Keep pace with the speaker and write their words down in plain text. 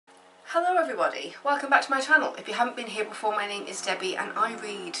Hello everybody, welcome back to my channel. If you haven't been here before, my name is Debbie and I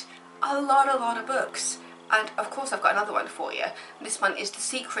read a lot of books. And of course I've got another one for you. This one is The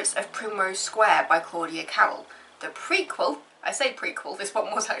Secrets of Primrose Square by Claudia Carroll. The prequel, I say prequel, this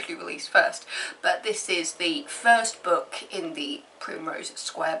one was actually released first, but this is the first book in the Primrose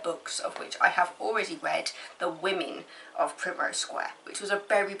Square books, of which I have already read The Women of Primrose Square, which was a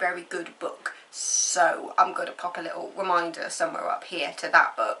very good book. So I'm going to pop a little reminder somewhere up here to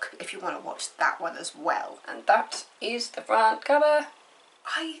that book if you want to watch that one as well. And that is the front cover.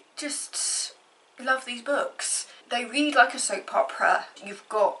 I just love these books. They read like a soap opera. You've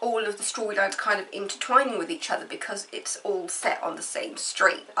got all of the storylines kind of intertwining with each other because it's all set on the same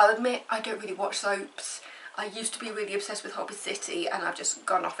street. I'll admit I don't really watch soaps. I used to be really obsessed with Hobby City and I've just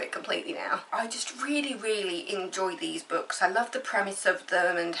gone off it completely now. I just really enjoy these books. I love the premise of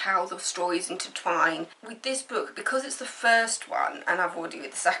them and how the stories intertwine. With this book, because it's the first one and I've already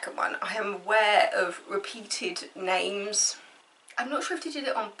read the second one, I am aware of repeated names. I'm not sure if they did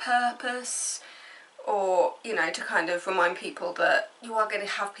it on purpose or, you know, to kind of remind people that you are going to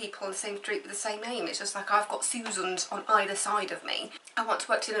have people on the same street with the same name. It's just like I've got Susans on either side of me. I once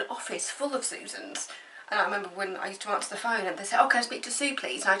worked in an office full of Susans. And I remember when I used to answer the phone and they said, "Oh, can I speak to Sue,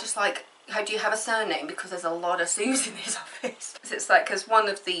 please?" And I just like, "How do you have a surname?" Because there's a lot of Sues in this office. So it's like, because one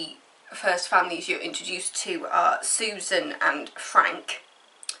of the first families you're introduced to are Susan and Frank.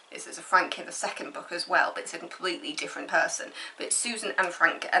 There's a Frank in the second book as well, but it's a completely different person. But it's Susan and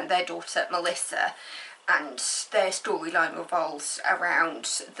Frank and their daughter Melissa. And their storyline revolves around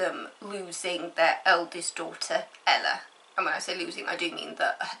them losing their eldest daughter, Ella. And when I say losing, I do mean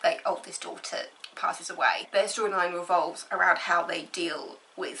that their oldest daughter passes away. Their storyline revolves around how they deal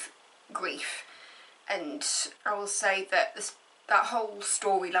with grief. And I will say that that whole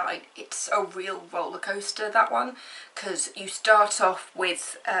storyline, it's a real roller coaster, that one, because you start off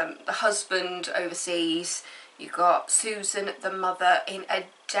with the husband overseas. You've got Susan, the mother, in a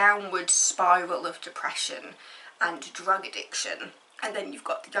downward spiral of depression and drug addiction. And then you've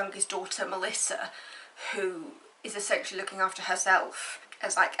got the youngest daughter, Melissa, who is essentially looking after herself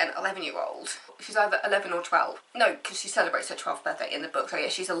as like an 11-year-old. She's either 11 or 12. No, because she celebrates her 12th birthday in the book, so yeah,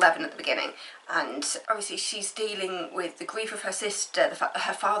 she's 11 at the beginning. And obviously she's dealing with the grief of her sister, the fact that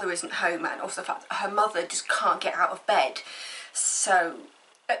her father isn't home, and also the fact that her mother just can't get out of bed. So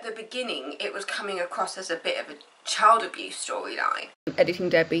at the beginning it was coming across as a bit of a child abuse storyline. Editing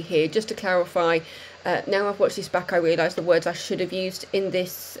Debbie here, just to clarify, now I've watched this back I realise the words I should have used in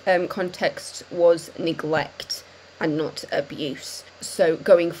this context was neglect and not abuse. So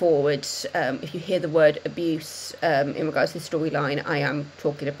going forward, if you hear the word abuse in regards to the storyline, I am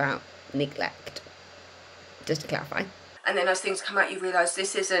talking about neglect, just to clarify. And then as things come out you realise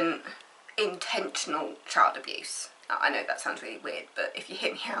this isn't intentional child abuse. I know that sounds really weird, but if you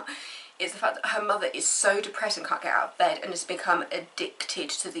hear me out, it's the fact that her mother is so depressed and can't get out of bed and has become addicted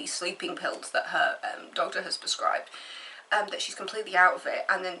to these sleeping pills that her doctor has prescribed, that she's completely out of it,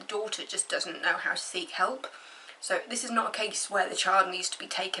 and then the daughter just doesn't know how to seek help. So this is not a case where the child needs to be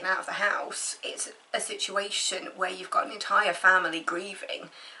taken out of the house. It's a situation where you've got an entire family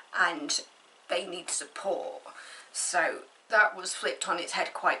grieving and they need support. So that was flipped on its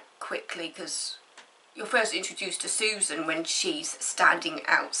head quite quickly, because you're first introduced to Susan when she's standing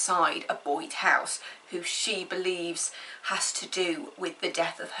outside a Boyd house who she believes has to do with the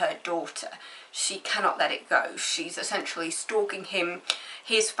death of her daughter. She cannot let it go. She's essentially stalking him.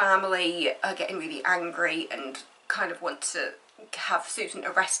 His family are getting really angry and kind of want to have Susan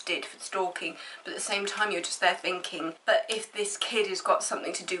arrested for stalking, but at the same time you're just there thinking, but if this kid has got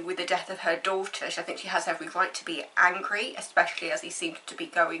something to do with the death of her daughter, I think she has every right to be angry, especially as he seems to be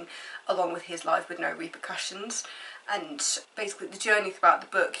going along with his life with no repercussions. And basically the journey throughout the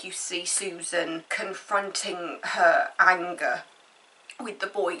book, you see Susan confronting her anger with the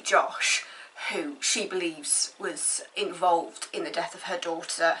boy Josh, who she believes was involved in the death of her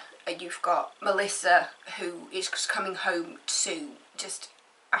daughter. You've got Melissa, who is coming home to just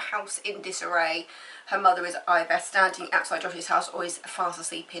a house in disarray. Her mother is either standing outside Josh's house or is fast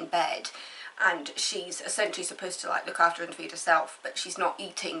asleep in bed. And she's essentially supposed to like look after and feed herself, but she's not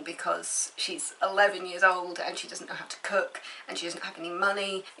eating because she's 11 years old and she doesn't know how to cook and she doesn't have any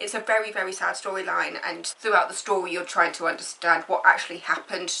money. It's a very sad storyline, and throughout the story you're trying to understand what actually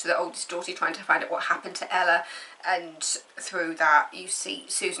happened to the oldest daughter, trying to find out what happened to Ella, and through that you see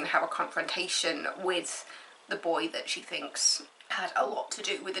Susan have a confrontation with the boy that she thinks had a lot to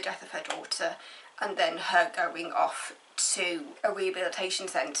do with the death of her daughter, and then her going off to a rehabilitation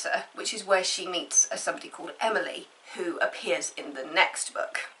centre, which is where she meets somebody called Emily, who appears in the next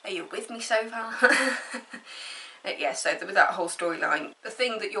book. Are you with me so far? Yeah, so with that whole storyline, the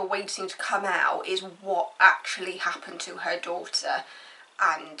thing that you're waiting to come out is what actually happened to her daughter,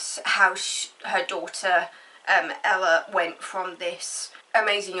 and how her daughter, Ella, went from this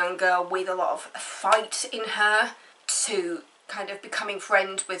amazing young girl with a lot of fight in her to kind of becoming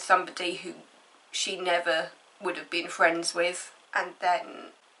friends with somebody who she never would have been friends with, and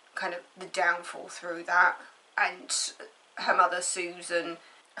then kind of the downfall through that, and her mother Susan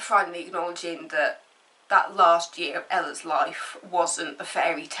finally acknowledging that that last year of Ella's life wasn't a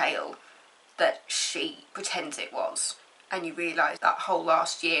fairy tale that she pretends it was. And you realise that whole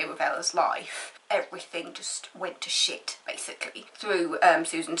last year of Ella's life, everything just went to shit, basically. Through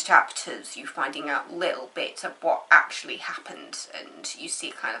Susan's chapters, you're finding out little bits of what actually happened, and you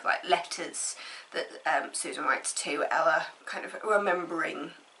see kind of like letters that Susan writes to Ella, kind of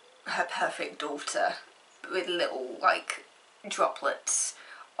remembering her perfect daughter with little, like, droplets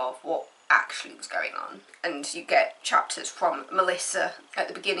of what actually was going on. And you get chapters from Melissa at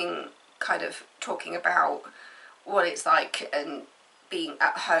the beginning, kind of talking about what it's like and being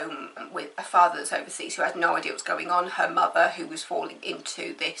at home with a father that's overseas who had no idea what's going on, her mother who was falling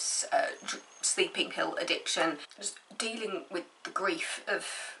into this sleeping pill addiction, just dealing with the grief of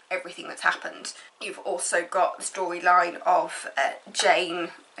everything that's happened. You've also got the storyline of Jane,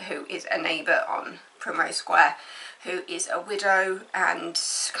 who is a neighbour on Primrose Square, who is a widow, and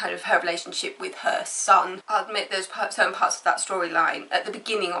kind of her relationship with her son. I'll admit there's certain parts of that storyline at the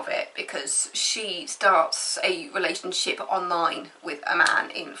beginning of it, because she starts a relationship online with a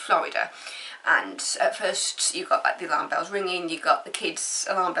man in Florida. And at first you got like the alarm bells ringing, you got the kids'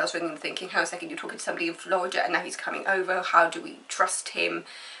 alarm bells ringing, thinking, hang on a second, you're talking to somebody in Florida and now he's coming over, how do we trust him?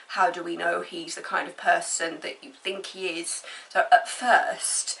 How do we know he's the kind of person that you think he is? So at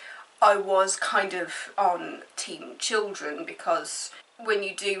first I was kind of on team children, because when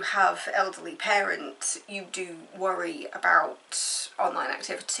you do have elderly parents, you do worry about online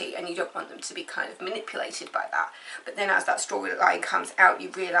activity and you don't want them to be kind of manipulated by that. But then as that storyline comes out,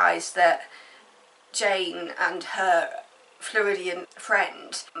 you realise that Jane and her Floridian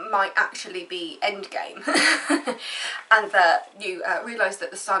friend might actually be endgame, and that you realise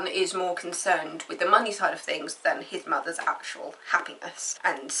that the son is more concerned with the money side of things than his mother's actual happiness.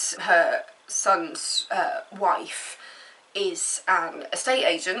 And her son's wife is an estate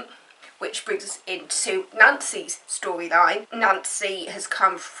agent, which brings us into Nancy's storyline. Nancy has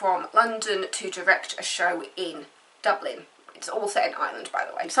come from London to direct a show in Dublin. It's all set in Ireland, by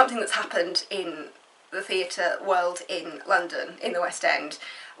the way. Something that's happened in the theatre world in London, in the West End,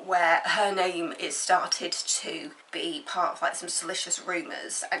 where her name is started to be part of like some salacious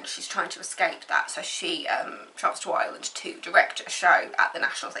rumours, and she's trying to escape that, so she travels to Ireland to direct a show at the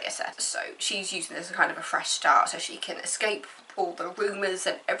National Theatre. So she's using this as kind of a fresh start, so she can escape all the rumours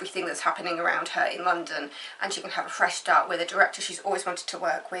and everything that's happening around her in London, and she can have a fresh start with a director she's always wanted to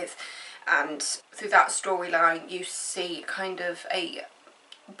work with. And through that storyline you see kind of a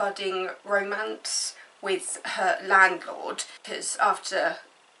budding romance with her landlord, because after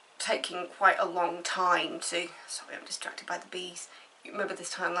taking quite a long time to... Sorry, I'm distracted by the bees. You remember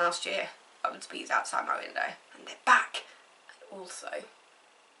this time last year? There was bees outside my window, and they're back. And also,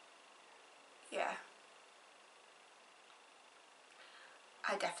 yeah,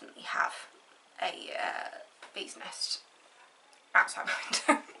 I definitely have a bee's nest outside my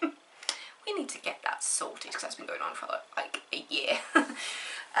window. We need to get that sorted, because that's been going on for like a year.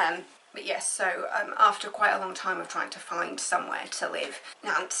 But yes, so after quite a long time of trying to find somewhere to live,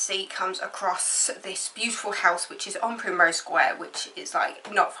 Nancy comes across this beautiful house which is on Primrose Square, which is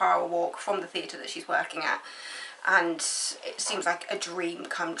like not far a walk from the theatre that she's working at. And it seems like a dream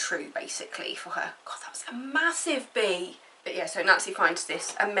come true, basically, for her. God, that was a massive bee! But yeah, so Nancy finds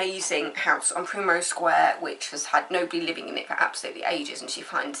this amazing house on Primrose Square, which has had nobody living in it for absolutely ages, and she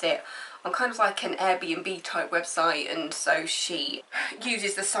finds it on kind of like an Airbnb type website, and so she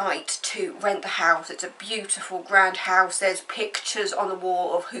uses the site to rent the house. It's a beautiful grand house. There's pictures on the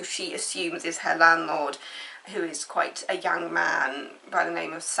wall of who she assumes is her landlord, who is quite a young man by the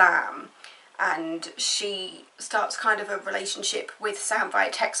name of Sam. And she starts kind of a relationship with Sam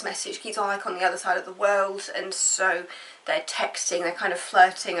via text message. He's like on the other side of the world, and so they're texting, they're kind of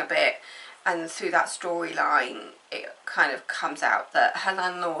flirting a bit, and through that storyline it kind of comes out that her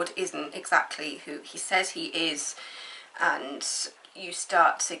landlord isn't exactly who he says he is, and you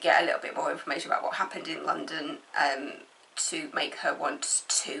start to get a little bit more information about what happened in London to make her want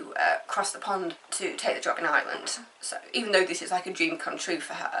to cross the pond to take the job in Ireland. So even though this is like a dream come true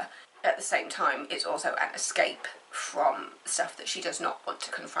for her, at the same time it's also an escape from stuff that she does not want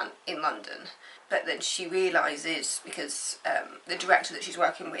to confront in London. But then she realises, because the director that she's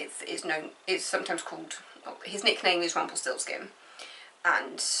working with is sometimes called, well, his nickname is Rumpelstiltskin,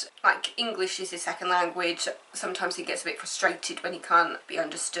 and like English is his second language, sometimes he gets a bit frustrated when he can't be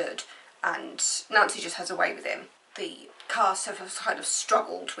understood, and Nancy just has a way with him. The cast have kind of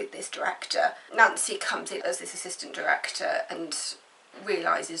struggled with this director. Nancy comes in as this assistant director and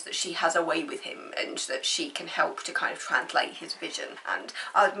realises that she has a way with him and that she can help to kind of translate his vision. And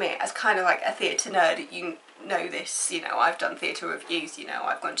I'll admit, as kind of like a theatre nerd, you know this, you know, I've done theatre reviews, you know,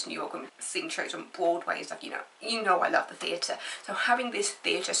 I've gone to New York and seen shows on Broadway and stuff, you know I love the theatre. So having this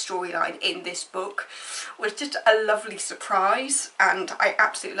theatre storyline in this book was just a lovely surprise, and I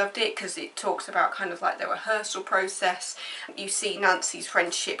absolutely loved it because it talks about kind of like the rehearsal process. You see Nancy's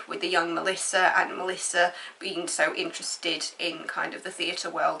friendship with the young Melissa, and Melissa being so interested in kind of the theatre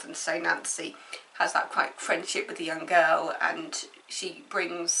world, and so Nancy has that quite friendship with the young girl, and she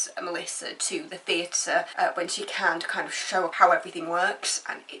brings Melissa to the theatre when she can to kind of show how everything works,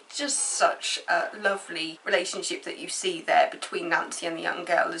 and it's just such a lovely relationship that you see there between Nancy and the young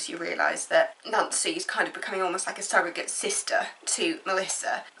girl, as you realise that Nancy is kind of becoming almost like a surrogate sister to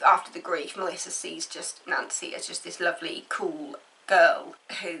Melissa. After the grief, Melissa sees just Nancy as just this lovely, cool girl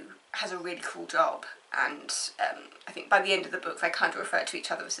who has a really cool job. And I think by the end of the book they kind of refer to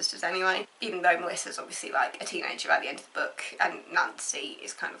each other as sisters anyway, even though Melissa's obviously like a teenager at the end of the book, and Nancy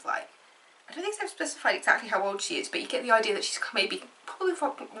is kind of like, I don't think they've specified exactly how old she is, but you get the idea that she's maybe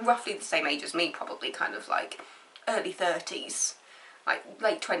probably roughly the same age as me, probably kind of like early 30s, like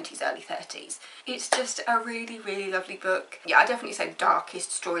late 20s, early 30s. It's just a really, really lovely book. Yeah, I definitely say the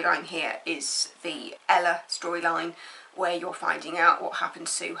darkest storyline here is the Ella storyline, where you're finding out what happened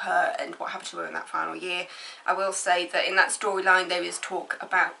to her and what happened to her in that final year. I will say that in that storyline there is talk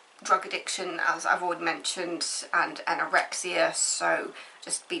about drug addiction, as I've already mentioned, and anorexia, so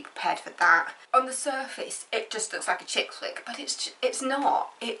just be prepared for that. On the surface it just looks like a chick flick, but it's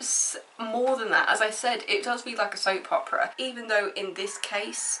not. It's more than that. As I said, it does read like a soap opera. Even though in this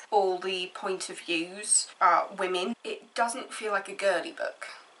case all the point of views are women, it doesn't feel like a girly book.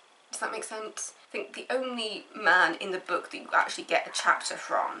 Does that make sense? I think the only man in the book that you actually get a chapter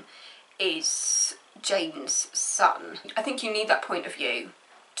from is Jane's son. I think you need that point of view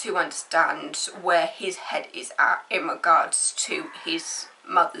to understand where his head is at in regards to his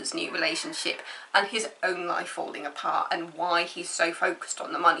mother's new relationship and his own life falling apart, and why he's so focused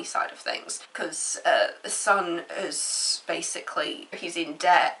on the money side of things. Because the son is basically, he's in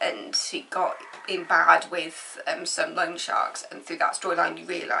debt and he got in bad with some loan sharks, and through that storyline you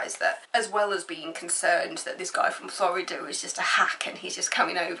realise that, as well as being concerned that this guy from Florida is just a hack and he's just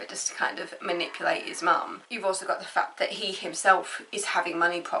coming over just to kind of manipulate his mum, you've also got the fact that he himself is having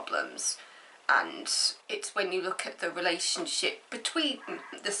money problems. And it's when you look at the relationship between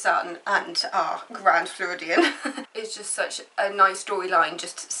the son and our Grand Floridian, it's just such a nice storyline,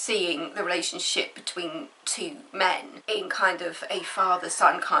 just seeing the relationship between two men in kind of a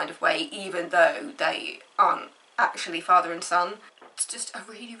father-son kind of way, even though they aren't actually father and son. It's just a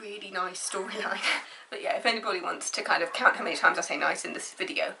really, really nice storyline. But yeah, if anybody wants to kind of count how many times I say nice in this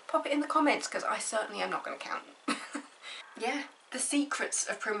video, pop it in the comments, because I certainly am not going to count. Yeah. The Secrets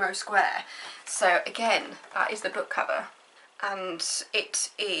of Primrose Square. So again, that is the book cover, and it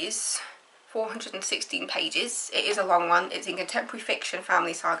is 416 pages. It is a long one. It's in contemporary fiction,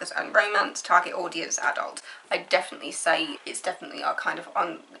 family sagas and romance. Target audience adult. I'd definitely say it's definitely kind of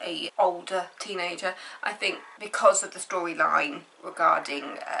on a older teenager. I think because of the storyline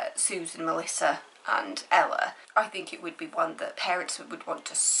regarding Susan, Melissa and Ella, I think it would be one that parents would want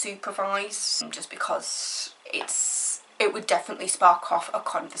to supervise, just because it would definitely spark off a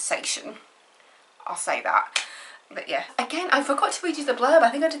conversation. I'll say that. But yeah. Again, I forgot to read you the blurb. I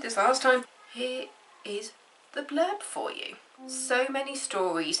think I did this last time. Here is the blurb for you. So many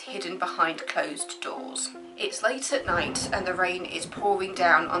stories hidden behind closed doors. It's late at night and the rain is pouring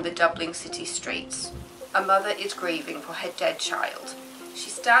down on the Dublin city streets. A mother is grieving for her dead child.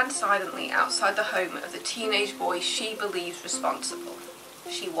 She stands silently outside the home of the teenage boy she believes responsible.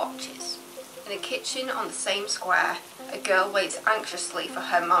 She watches. In a kitchen on the same square, a girl waits anxiously for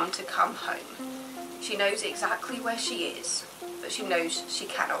her mum to come home. She knows exactly where she is, but she knows she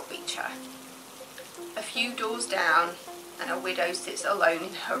cannot reach her. A few doors down, and a widow sits alone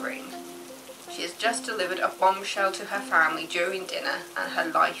in her room. She has just delivered a bombshell to her family during dinner, and her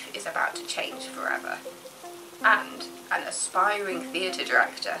life is about to change forever. And an aspiring theatre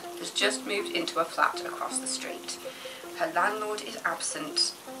director has just moved into a flat across the street. Her landlord is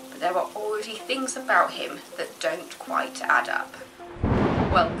absent, but there are already things about him that don't quite add up.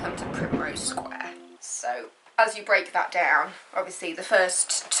 Welcome to Primrose Square. So as you break that down, obviously the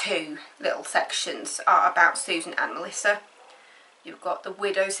first two little sections are about Susan and Melissa. You've got the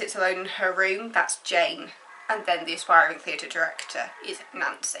widow sits alone in her room, that's Jane. And then the aspiring theatre director is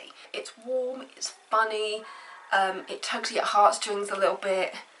Nancy. It's warm, it's funny, it tugs at your heartstrings a little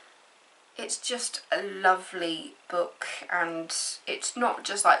bit. It's just a lovely book, and it's not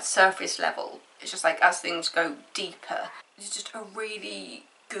just like surface level, it's just like as things go deeper, it's just a really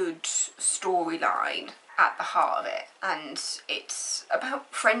good storyline at the heart of it, and it's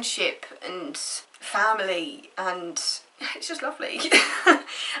about friendship and family, and it's just lovely.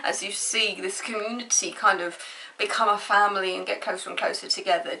 As you see this community kind of become a family and get closer and closer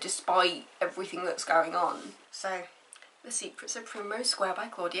together despite everything that's going on. So, The Secrets of Primrose Square by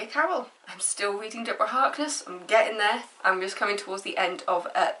Claudia Carroll. I'm still reading Deborah Harkness, I'm getting there. I'm just coming towards the end of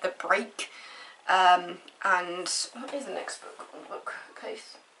the break. And what is the next book on the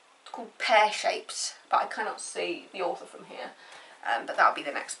bookcase? It's called Pear Shapes, but I cannot see the author from here. But that'll be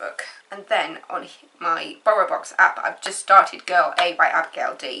the next book. And then on my Borrow Box app, I've just started Girl A by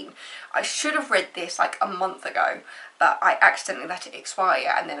Abigail Dean. I should have read this like a month ago, but I accidentally let it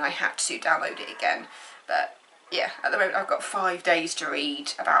expire and then I had to download it again. But yeah, at the moment I've got 5 days to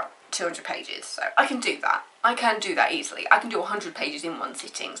read about 200 pages, so I can do that. I can do that easily. I can do 100 pages in one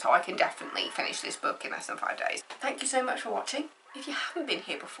sitting, so I can definitely finish this book in less than 5 days. Thank you so much for watching. If you haven't been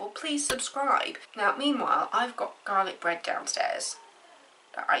here before, please subscribe. Now, meanwhile, I've got garlic bread downstairs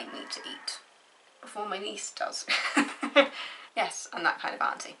that I need to eat before my niece does. Yes, I'm that kind of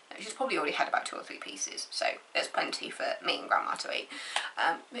auntie. She's probably already had about 2 or 3 pieces, so there's plenty for me and Grandma to eat.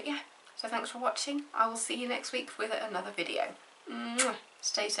 But yeah, so thanks for watching. I will see you next week with another video. Mwah.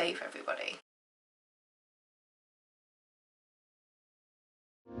 Stay safe, everybody.